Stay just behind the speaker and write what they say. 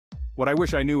What I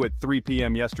wish I knew at 3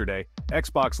 p.m. yesterday,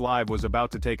 Xbox Live was about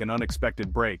to take an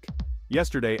unexpected break.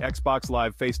 Yesterday, Xbox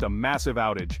Live faced a massive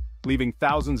outage, leaving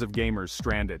thousands of gamers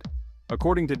stranded.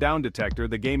 According to Down Detector,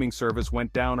 the gaming service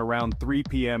went down around 3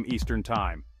 p.m. Eastern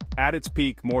Time. At its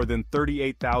peak, more than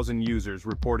 38,000 users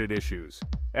reported issues.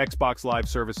 Xbox Live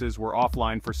services were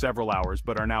offline for several hours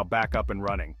but are now back up and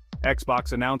running.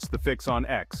 Xbox announced the fix on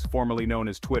X, formerly known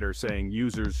as Twitter, saying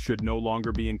users should no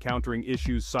longer be encountering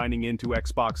issues signing into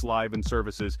Xbox Live and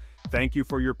services. Thank you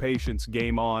for your patience,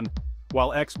 game on.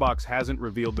 While Xbox hasn't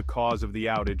revealed the cause of the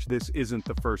outage, this isn't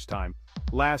the first time.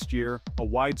 Last year, a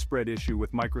widespread issue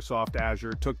with Microsoft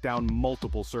Azure took down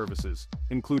multiple services,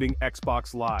 including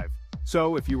Xbox Live.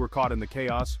 So, if you were caught in the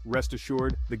chaos, rest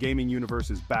assured, the gaming universe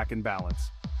is back in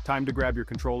balance. Time to grab your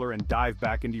controller and dive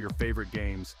back into your favorite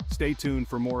games. Stay tuned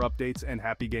for more updates and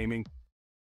happy gaming.